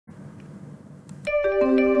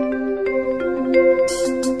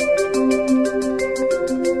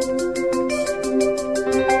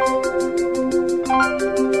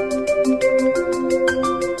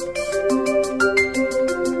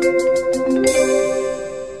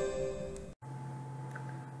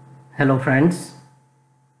Hello friends,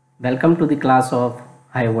 welcome to the class of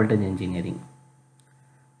high voltage engineering.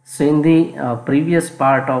 So in the previous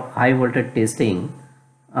part of high voltage testing,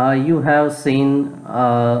 you have seen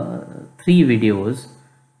three videos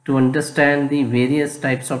to understand the various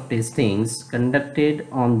types of testings conducted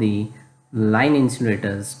on the line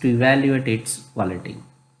insulators to evaluate its quality.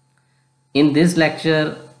 In this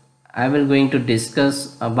lecture, I will going to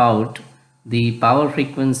discuss about the power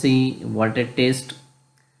frequency voltage test,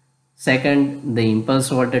 second the impulse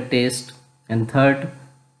voltage test, and third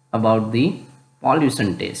about the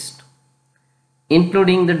pollution test.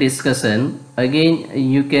 Including the discussion, again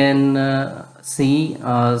you can see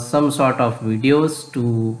some sort of videos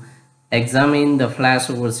to examine the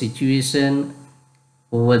flashover situation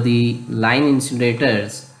over the line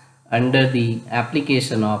insulators under the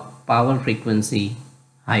application of power frequency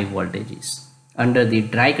high voltages under the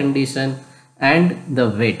dry condition and the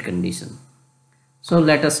wet condition. So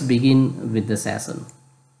let us begin with the session.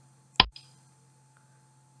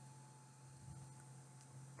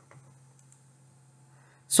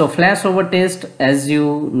 So flashover test, as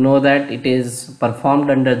you know, that it is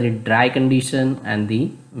performed under the dry condition and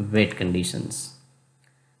the wet conditions.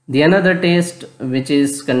 The another test which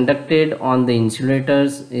is conducted on the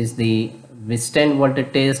insulators is the withstand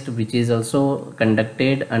voltage test, which is also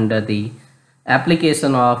conducted under the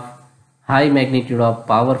application of high magnitude of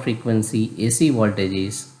power frequency AC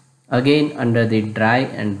voltages, again under the dry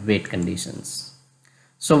and wet conditions.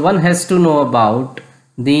 So one has to know about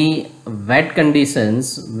the wet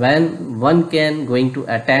conditions when one can going to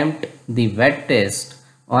attempt the wet test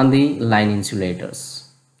on the line insulators.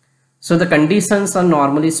 So the conditions are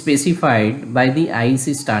normally specified by the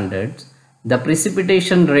IEC standards. The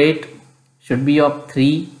precipitation rate should be of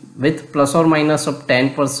 3 with plus or minus of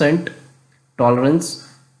 10% tolerance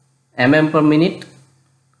mm per minute.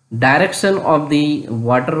 Direction of the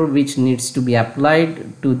water which needs to be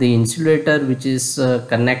applied to the insulator which is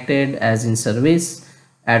connected as in service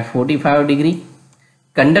at 45 degree.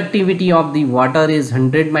 Conductivity of the water is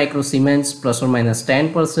 100 microsiemens plus or minus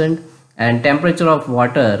 10%, and temperature of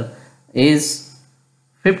water is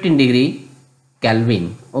 15 degree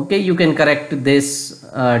Kelvin. Okay, you can correct this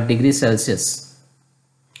degree Celsius.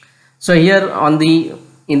 So here on the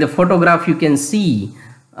in the photograph you can see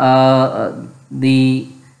the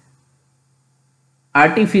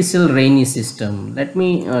artificial rainy system. Let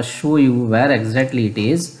me show you where exactly it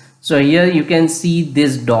is. So here you can see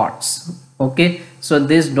these dots. Okay, so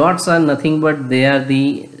these dots are nothing but they are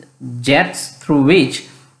the jets through which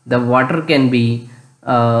the water can be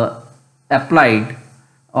applied,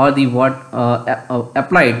 or the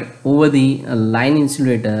applied over the line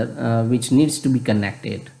insulator which needs to be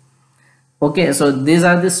connected. Okay, so these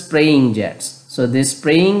are the spraying jets. So the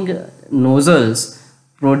spraying nozzles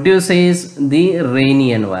produces the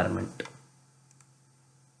rainy environment.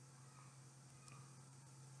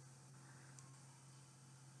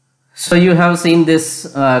 So you have seen this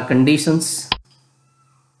conditions.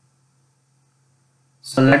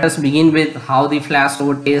 So let us begin with how the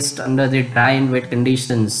flashover test under the dry and wet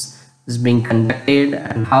conditions is being conducted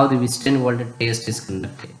and how the withstand voltage test is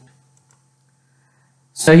conducted.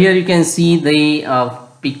 So here you can see the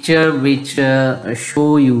picture which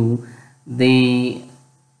show you the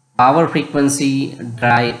power frequency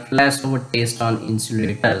dry flashover test on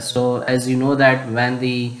insulator. So as you know that when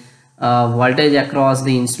the voltage across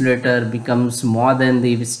the insulator becomes more than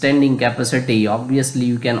the withstanding capacity, obviously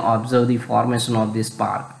you can observe the formation of this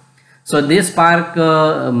spark. So this spark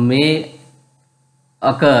may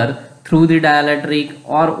occur through the dielectric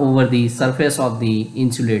or over the surface of the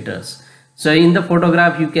insulators. So in the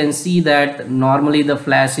photograph you can see that normally the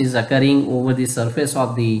flash is occurring over the surface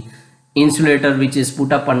of the insulator which is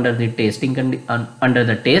put up under the testing under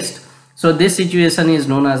the test. So this situation is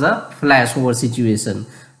known as a flashover situation.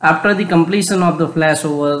 After the completion of the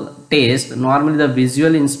flashover test, normally the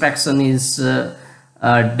visual inspection is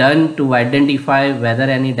done to identify whether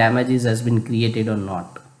any damages has been created or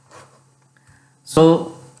not.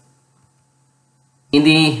 So in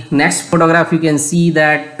the next photograph you can see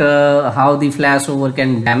that how the flashover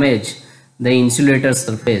can damage the insulator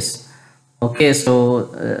surface. Okay, so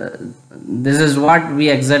this is what we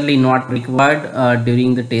exactly not required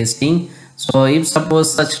during the testing. So if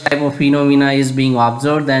suppose such type of phenomena is being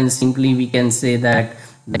observed, then simply we can say that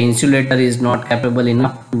the insulator is not capable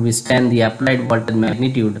enough to withstand the applied voltage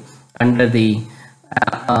magnitude under the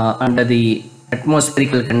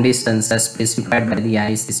atmospherical conditions as specified by the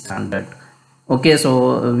IEC standard. Okay,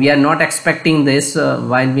 so we are not expecting this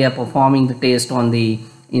while we are performing the test on the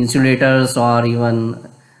insulators or even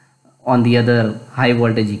on the other high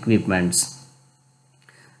voltage equipments.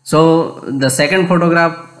 So the second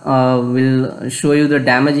photograph will show you the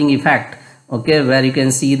damaging effect, okay, where you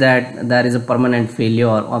can see that there is a permanent failure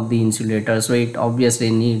of the insulator, so it obviously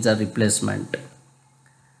needs a replacement.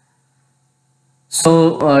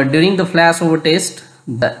 So during the flashover test,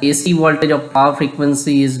 the AC voltage of power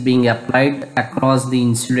frequency is being applied across the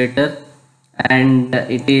insulator, and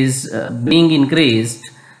it is being increased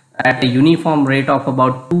at a uniform rate of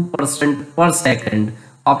about 2% per second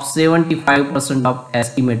of 75% of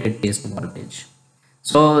estimated test voltage.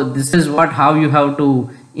 So this is how you have to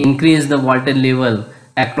increase the voltage level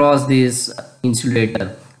across this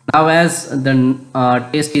insulator. Now, as the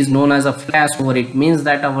test is known as a flashover, it means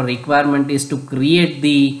that our requirement is to create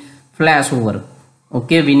the flashover.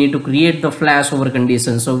 Okay, we need to create the flashover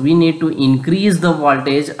condition. So we need to increase the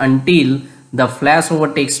voltage until the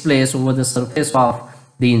flashover takes place over the surface of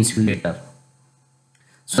the insulator.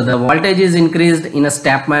 So the voltage is increased in a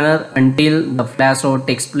step manner until the flashover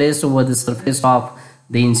takes place over the surface of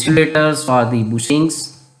the insulators or the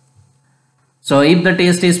bushings. So if the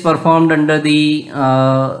test is performed under the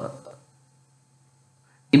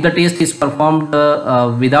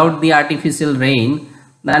without the artificial rain,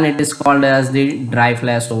 then it is called as the dry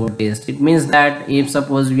flashover test. It means that if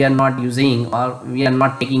suppose we are not using or we are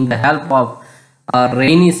not taking the help of a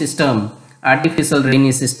rainy system, artificial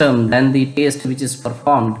rainy system, then the test which is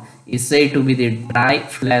performed is said to be the dry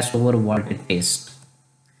flashover voltage test.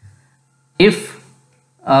 If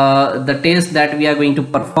the test that we are going to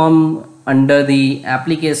perform under the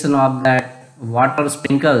application of that water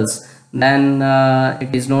sprinkles, then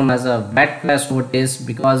it is known as a wet flashover test,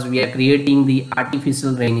 because we are creating the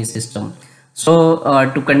artificial rainy system. So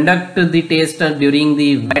to conduct the test during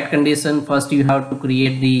the wet condition, first you have to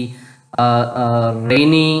create the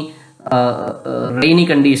rainy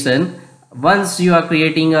condition. Once you are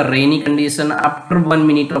creating a rainy condition, after 1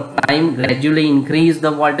 minute of time, gradually increase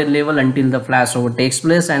the voltage level until the flashover takes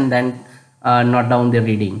place, and then note down the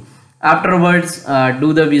reading. Afterwards,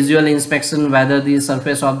 do the visual inspection whether the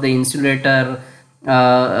surface of the insulator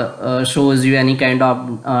shows you any kind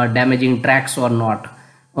of damaging tracks or not.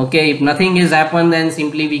 Okay, if nothing is happened, then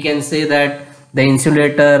simply we can say that the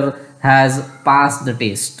insulator has passed the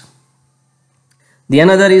test. The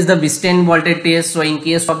another is the Withstand voltage test. So in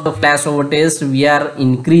case of the flashover test, we are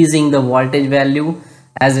increasing the voltage value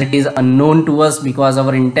as it is unknown to us, because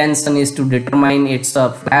our intention is to determine its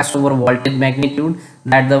flashover voltage magnitude,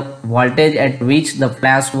 that the voltage at which the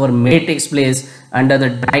flashover may takes place under the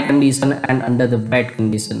dry condition and under the wet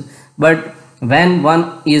condition. But when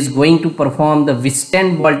one is going to perform the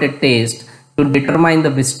Withstand voltage test to determine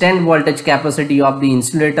the withstand voltage capacity of the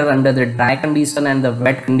insulator under the dry condition and the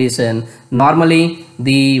wet condition, normally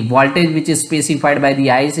the voltage which is specified by the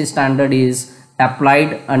IEC standard is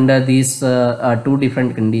applied under these two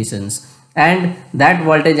different conditions, and that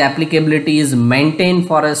voltage applicability is maintained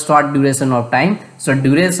for a short duration of time. So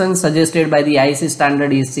duration suggested by the IEC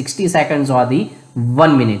standard is 60 seconds or the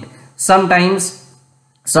 1 minute. Sometimes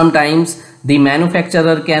the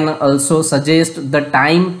manufacturer can also suggest the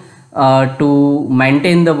time to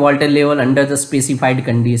maintain the voltage level under the specified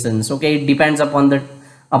conditions. Okay, it depends upon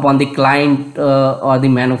the client or the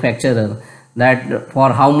manufacturer, that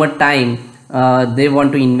for how much time they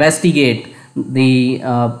want to investigate the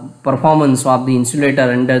performance of the insulator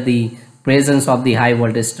under the presence of the high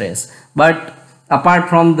voltage stress. But apart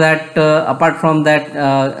from that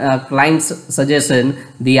client's suggestion,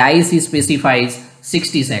 the IEC specifies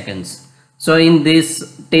 60 seconds. So in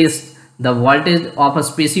this test, the voltage of a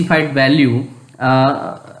specified value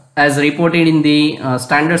as reported in the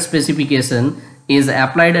standard specification is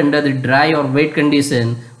applied under the dry or wet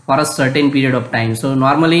condition for a certain period of time. So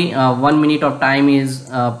normally 1 minute of time is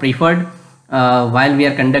preferred while we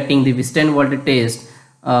are conducting the Withstand voltage test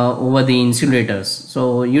over the insulators.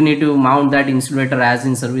 So you need to mount that insulator as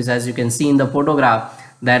in service. As you can see in the photograph,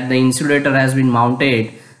 that the insulator has been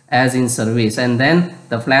mounted as in service, and then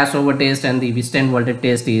the flashover test and the Withstand voltage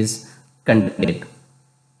test is conducted.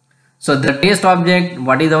 So the test object,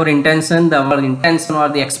 what is our intention? Our intention or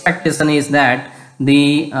the expectation is that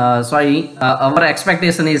our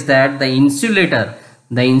expectation is that the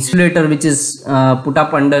insulator which is put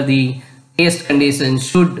up under the test condition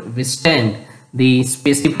should withstand the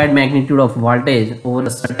specified magnitude of voltage over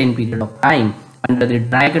a certain period of time under the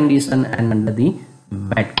dry condition and under the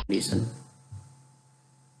wet condition.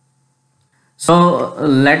 So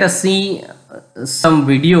let us see some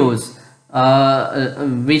videos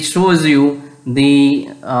which shows you the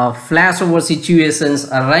flashover situations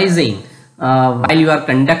arising while you are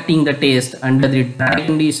conducting the test under the dry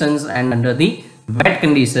conditions and under the wet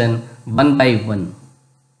condition, one by one.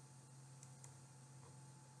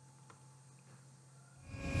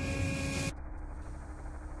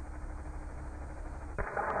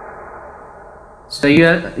 So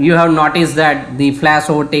you have noticed that the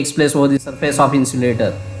flashover takes place over the surface of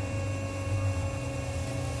insulator.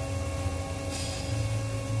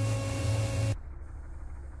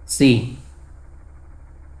 See.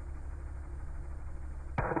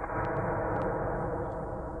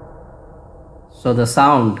 So the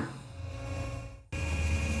sound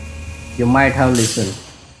you might have listened.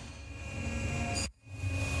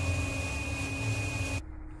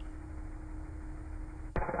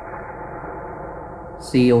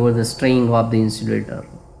 See over the string of the insulator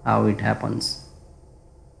how it happens.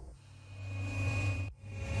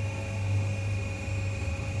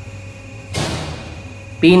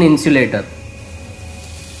 Pin insulator.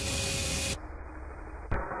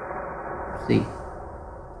 See.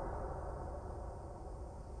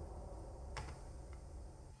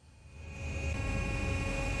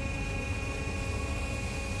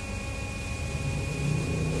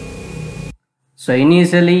 So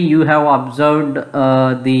initially you have observed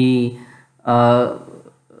the uh,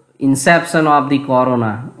 inception of the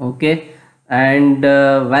corona, okay, and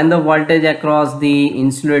when the voltage across the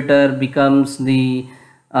insulator becomes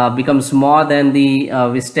more than the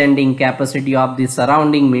withstanding capacity of the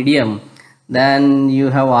surrounding medium, then you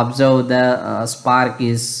have observed the spark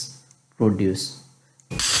is produced.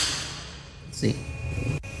 See.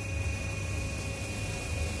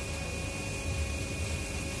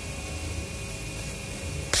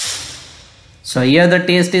 So here the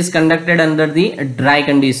test is conducted under the dry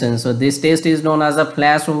conditions. So this test is known as a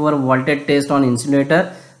flashover voltage test on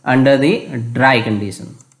insulator under the dry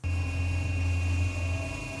condition.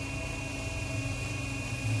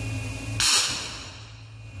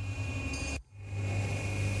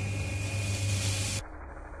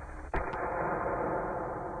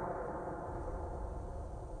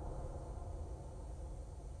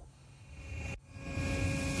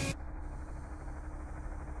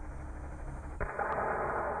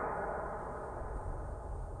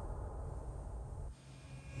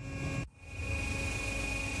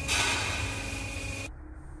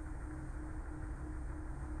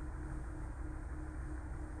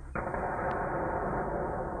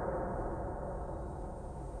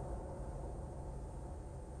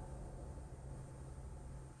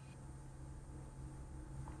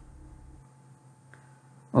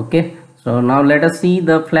 Okay, so now let us see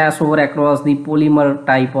the flashover across the polymer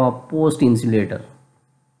type of post insulator.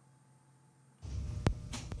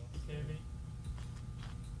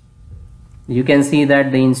 You can see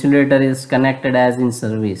that the insulator is connected as in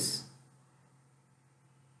service.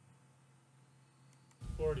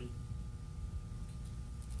 40.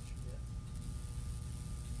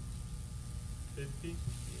 Yeah. 50.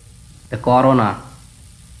 The corona.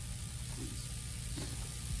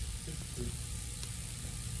 60.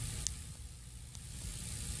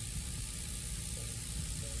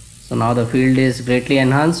 So now the field is greatly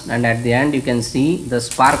enhanced, and at the end you can see the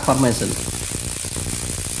spark formation.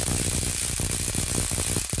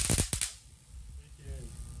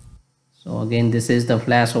 So again this is the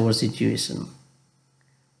flashover situation.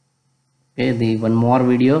 Okay, the one more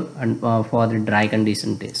video and for the dry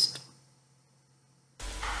condition test.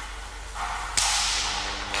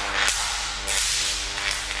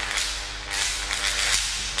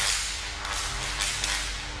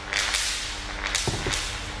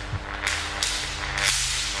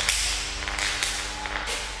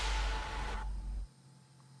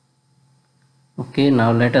 Okay,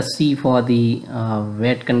 now let us see for the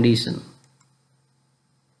wet condition.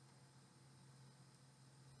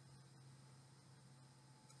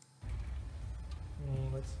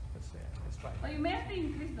 Let's try. Oh, you may have to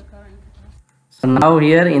increase the current. So now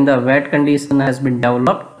here in the wet condition has been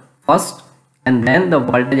developed first, and then the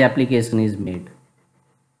voltage application is made.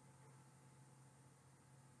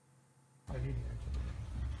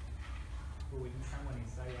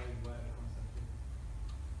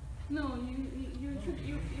 No,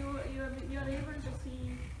 you're able to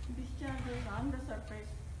see discharges on the surface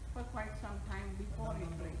for quite some time before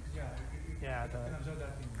it breaks. Yeah,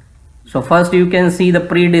 So first you can see the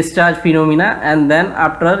pre-discharge phenomena, and then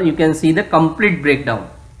after you can see the complete breakdown.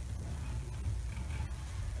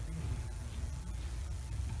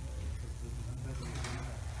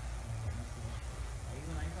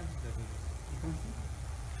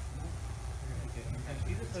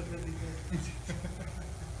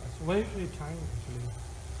 What is the time actually?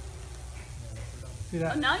 See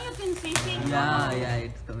that? Now you can see things. Yeah,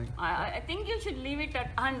 it's coming. I think you should leave it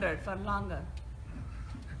at 100 for longer.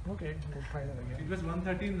 Okay, we'll try that again. It was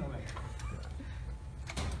 113 now.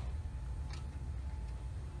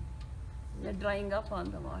 You're drying up on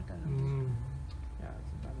the water. Yeah,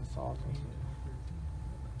 it's kind of salt.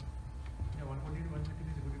 Yeah, 114 to 113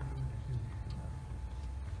 is a good improvement actually.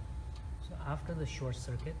 So after the short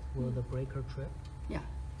circuit, will the breaker trip? Yeah,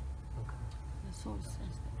 Okay. the source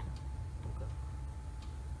says that. Okay.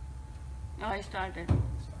 Now I started.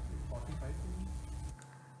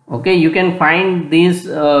 Okay, you can find these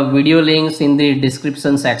video links in the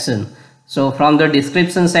description section. So from the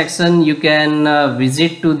description section you can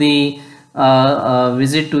visit to the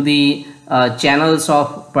channels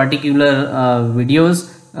of particular videos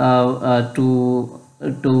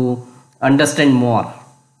to understand more.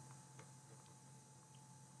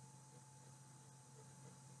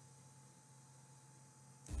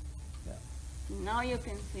 Now you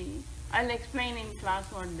can see. I'll explain in class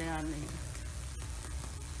what they are doing.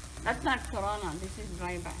 That's not corona, this is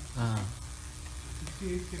dryback.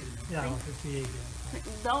 Yeah, 58.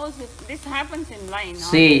 This happens in line.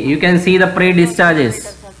 See, you can see the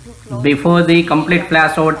pre-discharges before the complete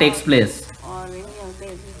flashover takes place. Or any of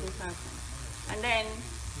this happens. And then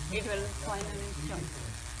it will finally stop.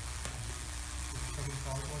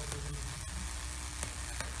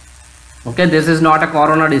 Okay, this is not a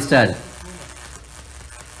corona discharge.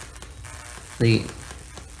 See.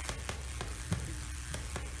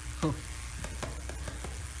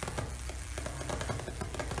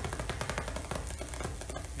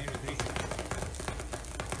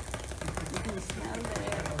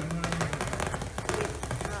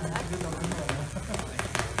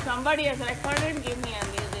 Somebody has recorded, give me and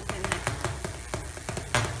use it in it.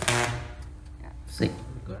 See.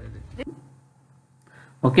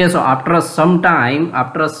 Okay, so after some time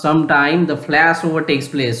the flashover takes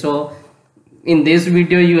place. So in this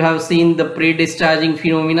video you have seen the pre-discharging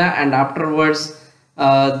phenomena and afterwards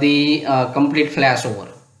the complete flashover.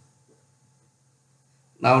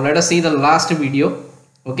 Now let us see the last video.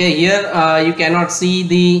 Okay, here you cannot see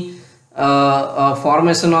the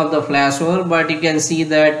formation of the flashover, but you can see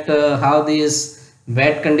that how this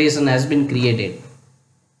wet condition has been created.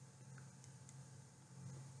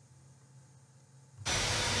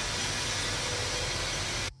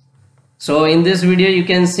 So in this video you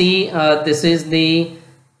can see this is the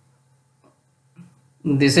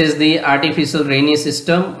artificial rainy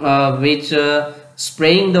system which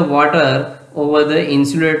spraying the water over the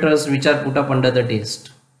insulators which are put up under the test.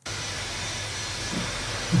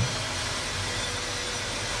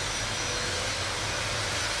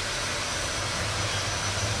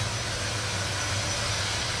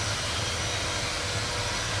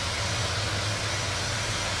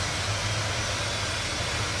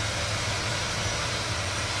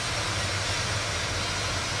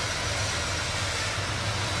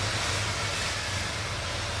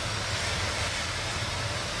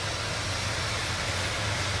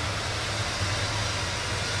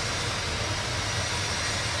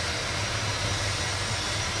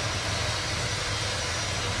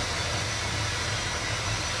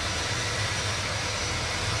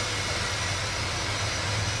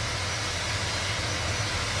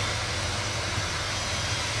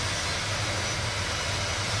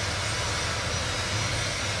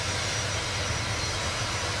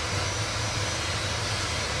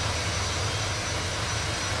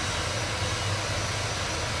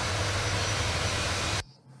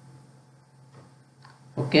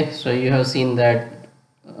 Okay, so you have seen that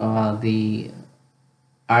the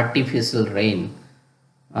artificial rain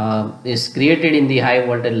is created in the high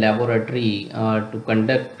voltage laboratory to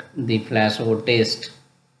conduct the flashover test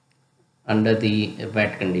under the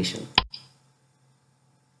wet condition.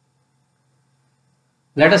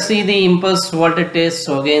 Let us see the impulse voltage test.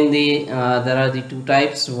 So again there are the two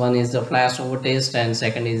types. One is the flashover test and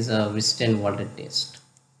second is Western voltage test.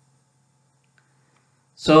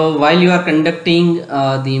 So while you are conducting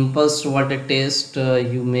the impulse voltage test,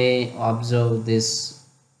 you may observe this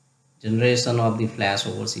generation of the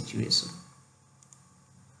flashover situation.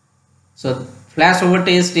 So flashover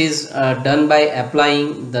test is done by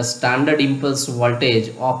applying the standard impulse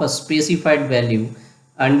voltage of a specified value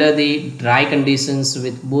under the dry conditions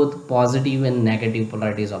with both positive and negative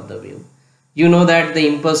polarities of the wave. You know that the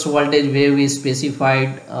impulse voltage wave is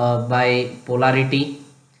specified by polarity,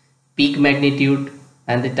 peak magnitude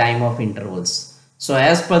and the time of intervals. So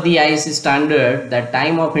as per the IC standard, the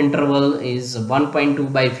time of interval is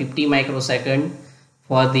 1.2 by 50 microsecond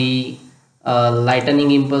for the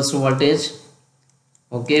lightning impulse voltage.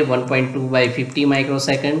 Okay, 1.2 by 50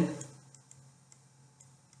 microsecond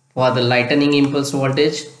for the lightning impulse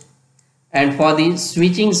voltage, and for the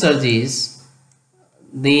switching surges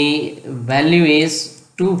the value is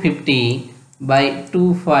 250 by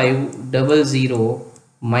 2500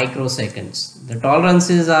 microseconds. The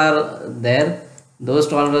tolerances are there. Those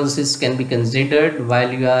tolerances can be considered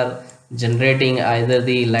while you are generating either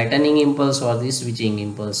the lightning impulse or the switching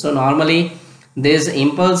impulse. So normally these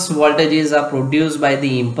impulse voltages are produced by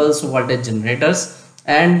the impulse voltage generators,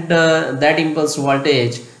 and that impulse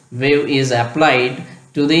voltage wave is applied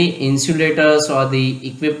to the insulators or the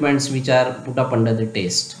equipments which are put up under the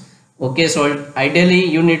test. Okay, so ideally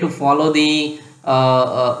you need to follow the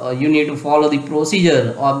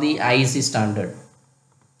procedure of the IEC standard.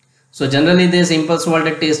 So generally this impulse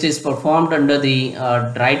voltage test is performed under the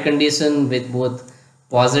dry condition with both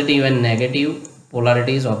positive and negative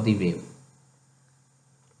polarities of the wave.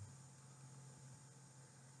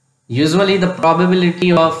 Usually the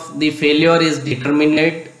probability of the failure is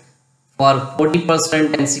determined for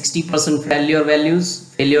 40% and 60% failure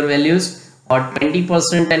values or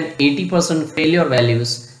 20% and 80% failure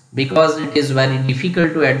values, because it is very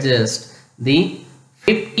difficult to adjust the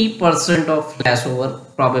 50% of flashover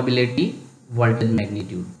probability voltage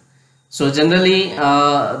magnitude. So generally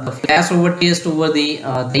the flashover test over the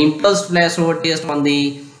impulse flashover test on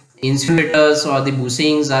the insulators or the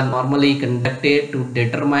bushings are normally conducted to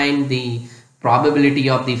determine the probability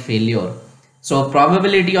of the failure. So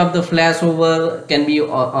probability of the flashover can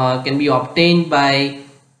be obtained by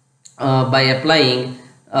applying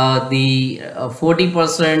the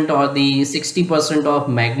 40% or the 60% of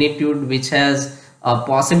magnitude, which has a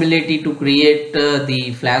possibility to create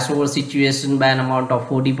the flashover situation by an amount of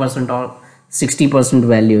 40% or 60%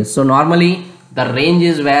 values. So normally the range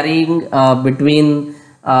is varying between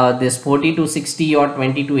this 40 to 60 or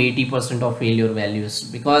 20 to 80% of failure values,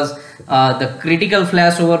 because the critical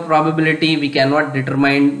flashover probability we cannot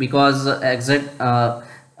determine, because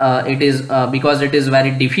because it is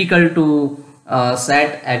very difficult to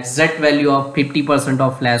set exact value of 50%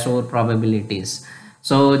 of flashover probabilities.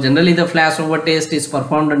 So generally the flashover test is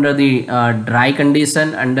performed under the dry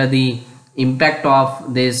condition, under the impact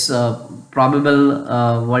of this probable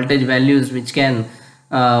voltage values which can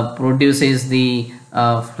produces the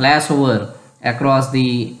flashover across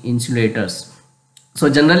the insulators. So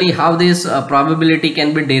generally how this probability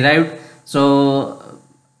can be derived. So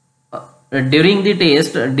during the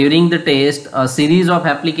test a series of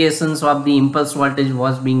applications of the impulse voltage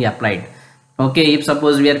was being applied. Okay, if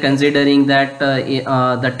suppose we are considering that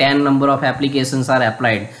the 10 number of applications are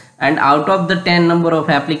applied, and out of the 10 number of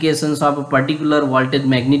applications of a particular voltage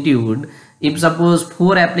magnitude, if suppose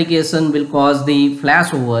 4 application will cause the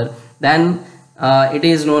flashover, then it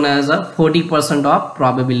is known as a 40% of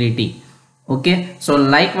probability. Okay, so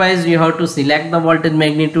likewise you have to select the voltage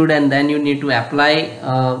magnitude and then you need to apply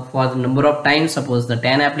for the number of times. Suppose the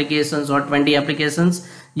 10 applications or 20 applications,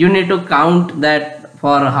 you need to count that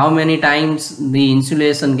for how many times the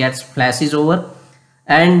insulation gets flashes over,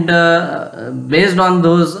 and based on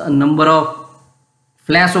those number of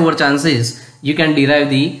flashover chances you can derive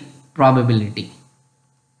the probability.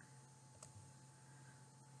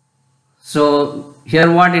 So here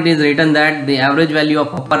what it is written, that the average value of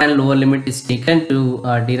upper and lower limit is taken to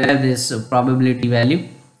derive this probability value.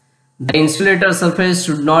 The insulator surface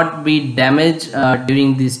should not be damaged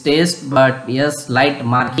during this test, but yes, light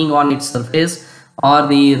marking on its surface or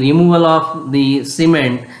the removal of the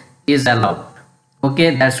cement is allowed.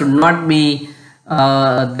 Okay, there should not be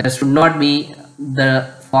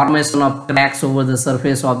the formation of cracks over the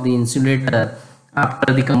surface of the insulator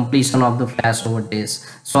after the completion of the flashover test.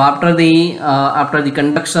 So after the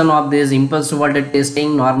conduction of this impulse voltage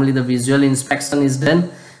testing, normally the visual inspection is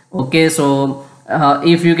done. Okay, so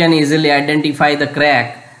if you can easily identify the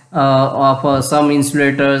crack of some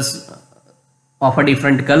insulators of a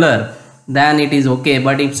different color, then it is okay.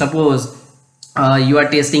 But if suppose you are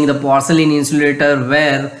testing the porcelain insulator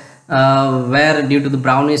where due to the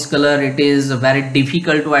brownish color it is very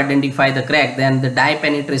difficult to identify the crack, then the dye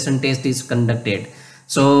penetration test is conducted.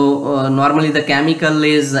 So normally the chemical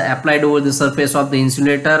is applied over the surface of the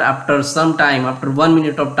insulator. After some time, after 1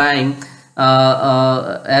 minute of time,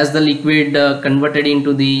 as the liquid converted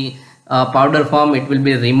into the powder form, it will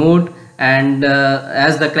be removed, and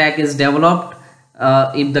as the crack is developed,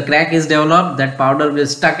 if the crack is developed, that powder will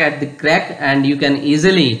stuck at the crack, and you can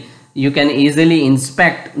easily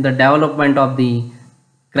inspect the development of the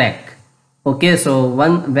crack. Okay, so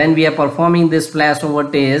when we are performing this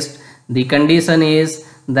flashover test, the condition is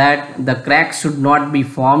that the crack should not be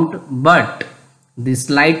formed, but the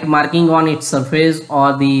slight marking on its surface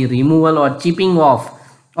or the removal or chipping off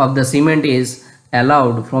of the cement is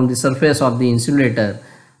allowed from the surface of the insulator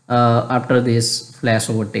after this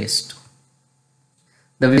flashover test.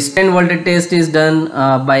 The Western voltage test is done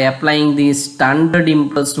by applying the standard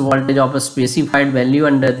impulse voltage of a specified value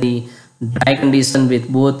under the dry condition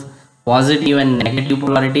with both positive and negative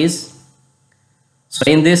polarities. So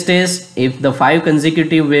in this test, if the 5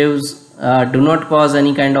 consecutive waves do not cause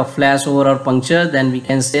any kind of flashover or puncture, then we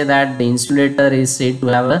can say that the insulator is said to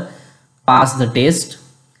have passed the test.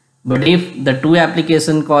 But if the two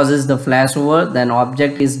application causes the flashover, then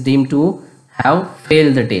object is deemed to have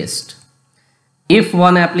failed the test. If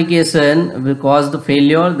one application will cause the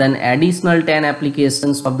failure, then additional 10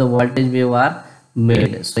 applications of the voltage wave are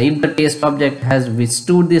made. So if the test object has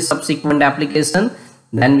withstood the subsequent application,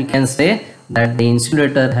 then we can say that the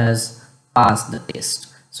insulator has passed the test.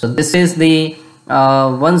 So this is the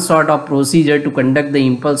one sort of procedure to conduct the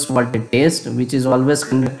impulse voltage test, which is always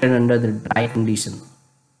conducted under the dry condition.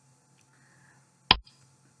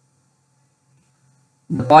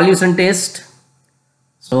 The pollution test.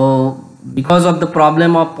 So because of the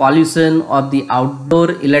problem of pollution of the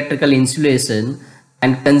outdoor electrical insulation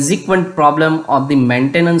and consequent problem of the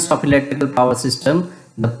maintenance of electrical power system,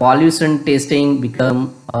 the pollution testing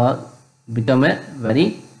become a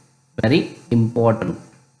very important.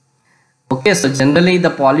 Okay, so generally the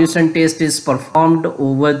pollution test is performed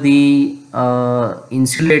over the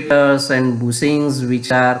insulators and bushings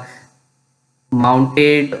which are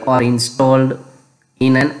mounted or installed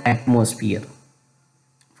in an atmosphere.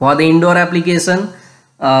 For the indoor application,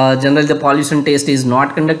 generally the pollution test is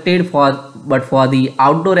not conducted, but for the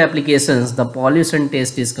outdoor applications, the pollution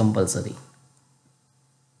test is compulsory.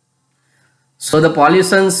 So the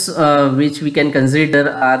pollutions which we can consider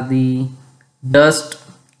are the dust,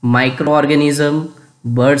 microorganism,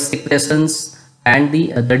 bird secretions, and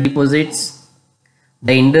the other deposits.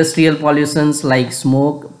 The industrial pollutions like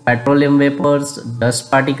smoke, petroleum vapors, dust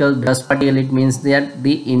particle it means that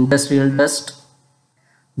the industrial dust.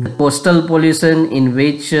 The coastal pollution, in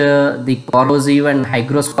which the corrosive and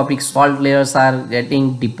hygroscopic salt layers are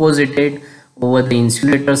getting deposited over the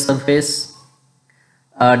insulator surface.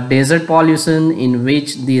 Desert pollution, in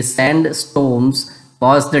which the sand storms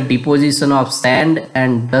cause the deposition of sand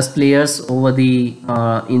and dust layers over the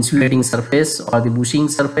insulating surface or the bushing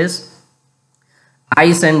surface.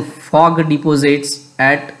 Ice and fog deposits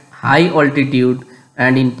at high altitude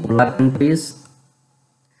and in polar countries.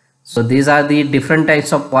 So these are the different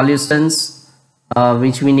types of pollutions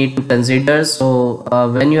which we need to consider. So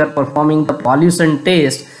when you are performing the pollution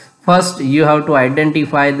test, first you have to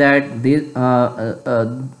identify that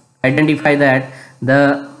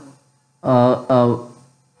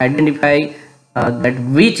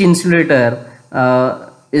which insulator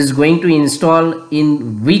is going to install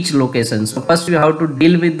in which location. So first you have to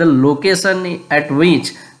deal with the location at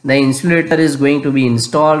which the insulator is going to be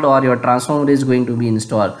installed or your transformer is going to be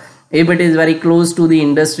installed. If it is very close to the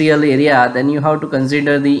industrial area, then you have to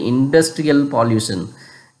consider the industrial pollution.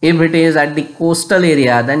 If it is at the coastal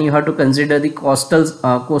area, then you have to consider the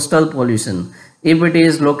coastal pollution. If it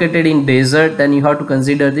is located in desert, then you have to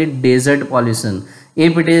consider the desert pollution.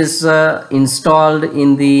 If it is installed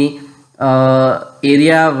in the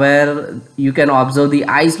area where you can observe the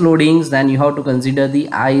ice loadings, then you have to consider the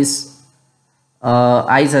ice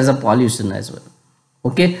as a pollution as well.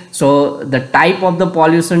 Okay, so the type of the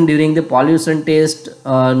pollution during the pollution test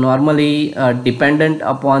normally dependent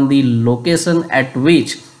upon the location at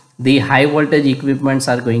which the high voltage equipments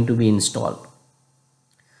are going to be installed.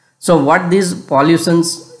 So what these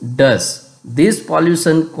pollutions does, this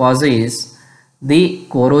pollution causes the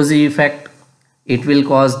corrosive effect. It will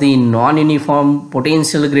cause the non-uniform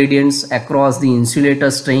potential gradients across the insulator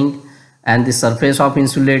string and the surface of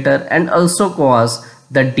insulator, and also cause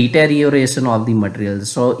the deterioration of the material.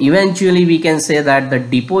 So eventually we can say that the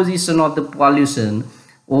deposition of the pollution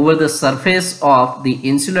over the surface of the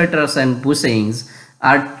insulators and bushings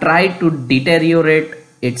are tried to deteriorate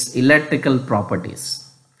its electrical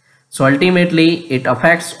properties. So ultimately it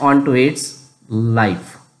affects onto its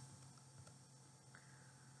life.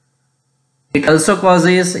 It also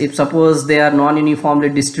causes, if suppose they are non-uniformly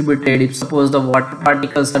distributed, if suppose the water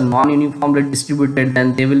particles are non-uniformly distributed,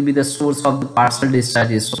 then they will be the source of the partial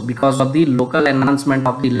discharges. So because of the local enhancement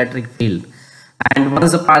of the electric field, and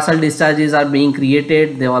once the partial discharges are being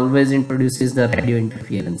created, they always introduces the radio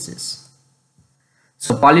interferences.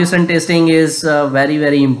 So pollution testing is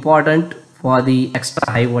very important for the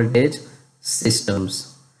extra high voltage systems.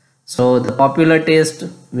 So the popular test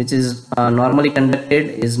which is normally conducted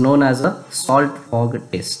is known as a salt fog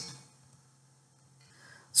test.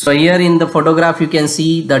 So here in the photograph you can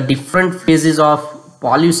see the different phases of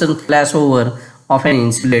pollution flashover of an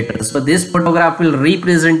insulator. So this photograph will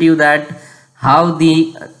represent you that how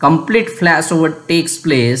the complete flashover takes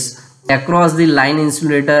place across the line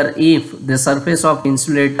insulator if the surface of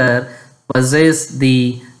insulator possesses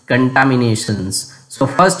the contaminations. So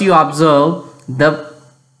first you observe the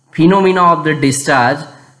phenomena of the discharge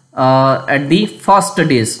at the first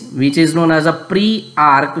disk, which is known as a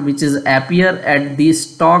pre-arc, which is appear at the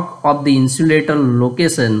stalk of the insulator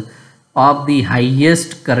location of the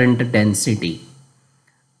highest current density.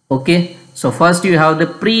 Okay, so first you have the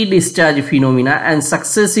pre-discharge phenomena, and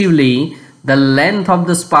successively the length of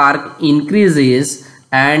the spark increases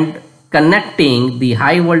and connecting the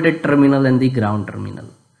high voltage terminal and the ground terminal.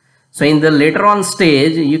 So in the later on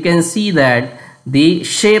stage, you can see that the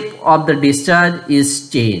shape of the discharge is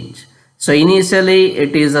changed. So initially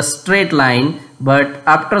it is a straight line, but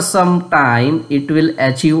after some time it will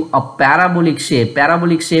achieve a parabolic shape.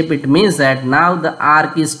 Parabolic shape, it means that now the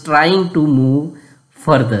arc is trying to move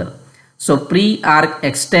further. So pre-arc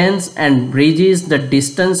extends and bridges the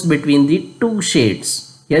distance between the two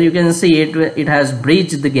shades. Here you can see it has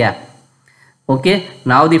bridged the gap. Okay,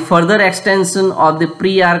 now the further extension of the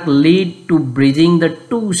pre-arc lead to bridging the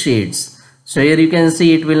two shades. So here you can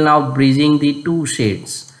see it will now bridging the two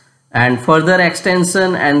shades, and further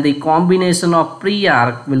extension and the combination of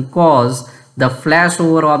pre-arc will cause the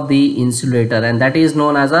flashover of the insulator, and that is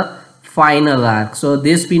known as a final arc. So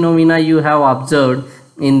this phenomena you have observed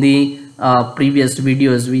in the previous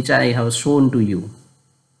videos which I have shown to you.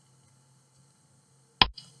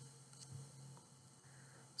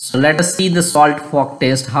 So let us see the salt fog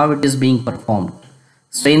test, how it is being performed.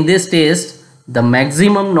 So in this test, the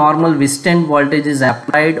maximum normal withstand voltage is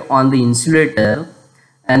applied on the insulator,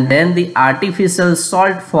 and then the artificial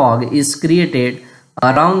salt fog is created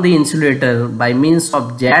around the insulator by means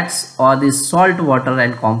of jets or the salt water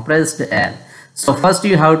and compressed air. So first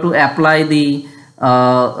you have to apply the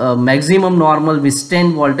maximum normal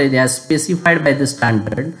withstand voltage as specified by the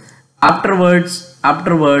standard. Afterwards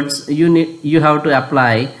you have to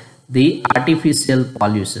apply the artificial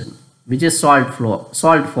pollution, which is salt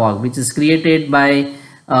fog, which is created by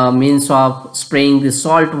means of spraying the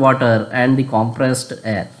salt water and the compressed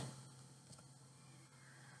air.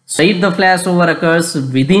 So if the flashover occurs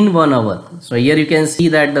within 1 hour, so here you can see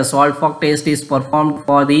that the salt fog test is performed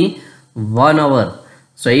for the 1 hour.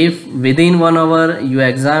 So if within 1 hour you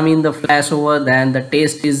examine the flashover, then the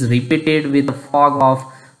test is repeated with a fog of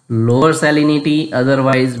lower salinity,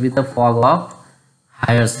 otherwise with a fog of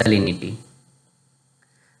higher salinity.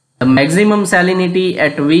 The maximum salinity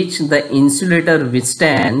at which the insulator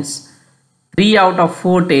withstands 3 out of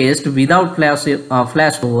 4 tests without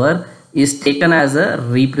flashover is taken as a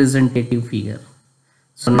representative figure.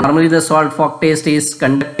 So normally the salt fog test is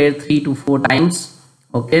conducted 3 to 4 times.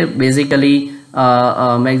 Okay, basically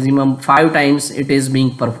maximum 5 times it is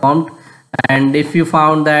being performed, and if you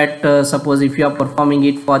found that suppose if you are performing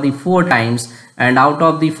it for the 4 times, and out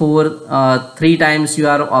of the 3 times you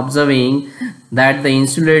are observing that the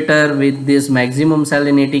insulator with this maximum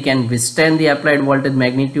salinity can withstand the applied voltage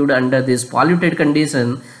magnitude under this polluted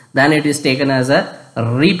condition, then it is taken as a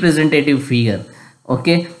representative figure.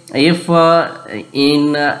 Okay, if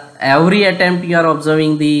in every attempt you are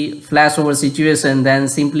observing the flashover situation, then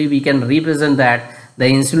simply we can represent that the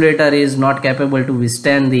insulator is not capable to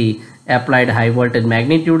withstand the applied high voltage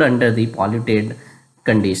magnitude under the polluted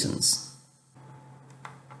conditions.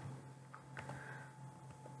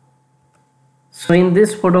 So in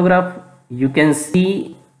this photograph you can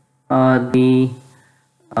see the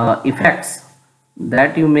effects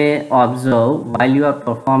that you may observe while you are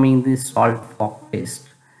performing this salt fog test.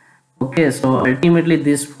 Okay, so ultimately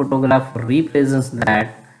this photograph represents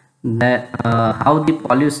that how the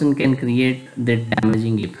pollution can create the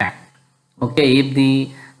damaging effect.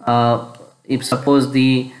 Okay, if suppose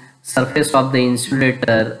the surface of the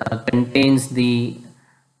insulator contains the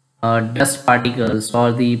dust particles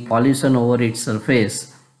or the pollution over its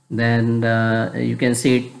surface, then you can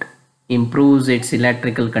see it improves its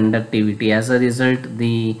electrical conductivity. As a result,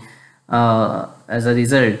 the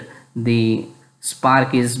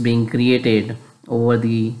spark is being created over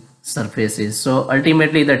the surfaces. So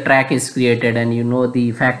ultimately the track is created, and you know the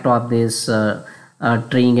effect of this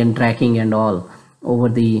treeing and tracking and all over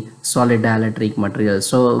the solid dielectric material.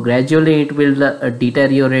 So gradually it will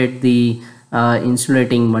deteriorate the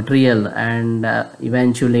insulating material, and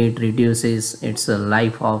eventually it reduces its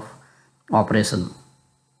life of operation.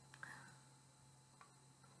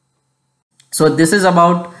 So this is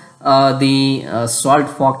about the salt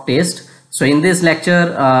fog test. So in this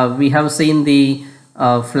lecture we have seen the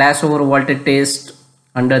flashover voltage test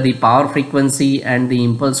under the power frequency and the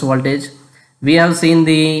impulse voltage. We have seen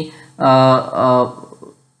the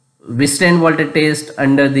withstand voltage test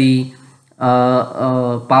under the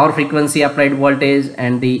power frequency applied voltage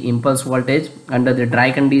and the impulse voltage under the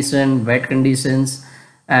dry condition, wet conditions,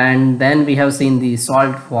 and then we have seen the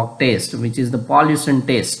salt fog test, which is the pollution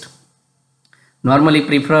test. Normally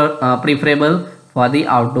preferable for the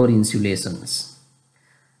outdoor insulations.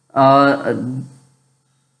 Uh,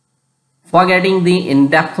 for getting the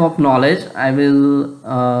in-depth of knowledge, I will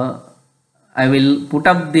put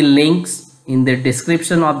up the links in the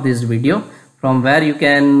description of this video, from where you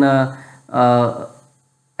can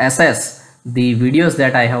assess the videos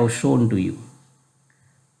that I have shown to you.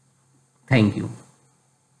 Thank you.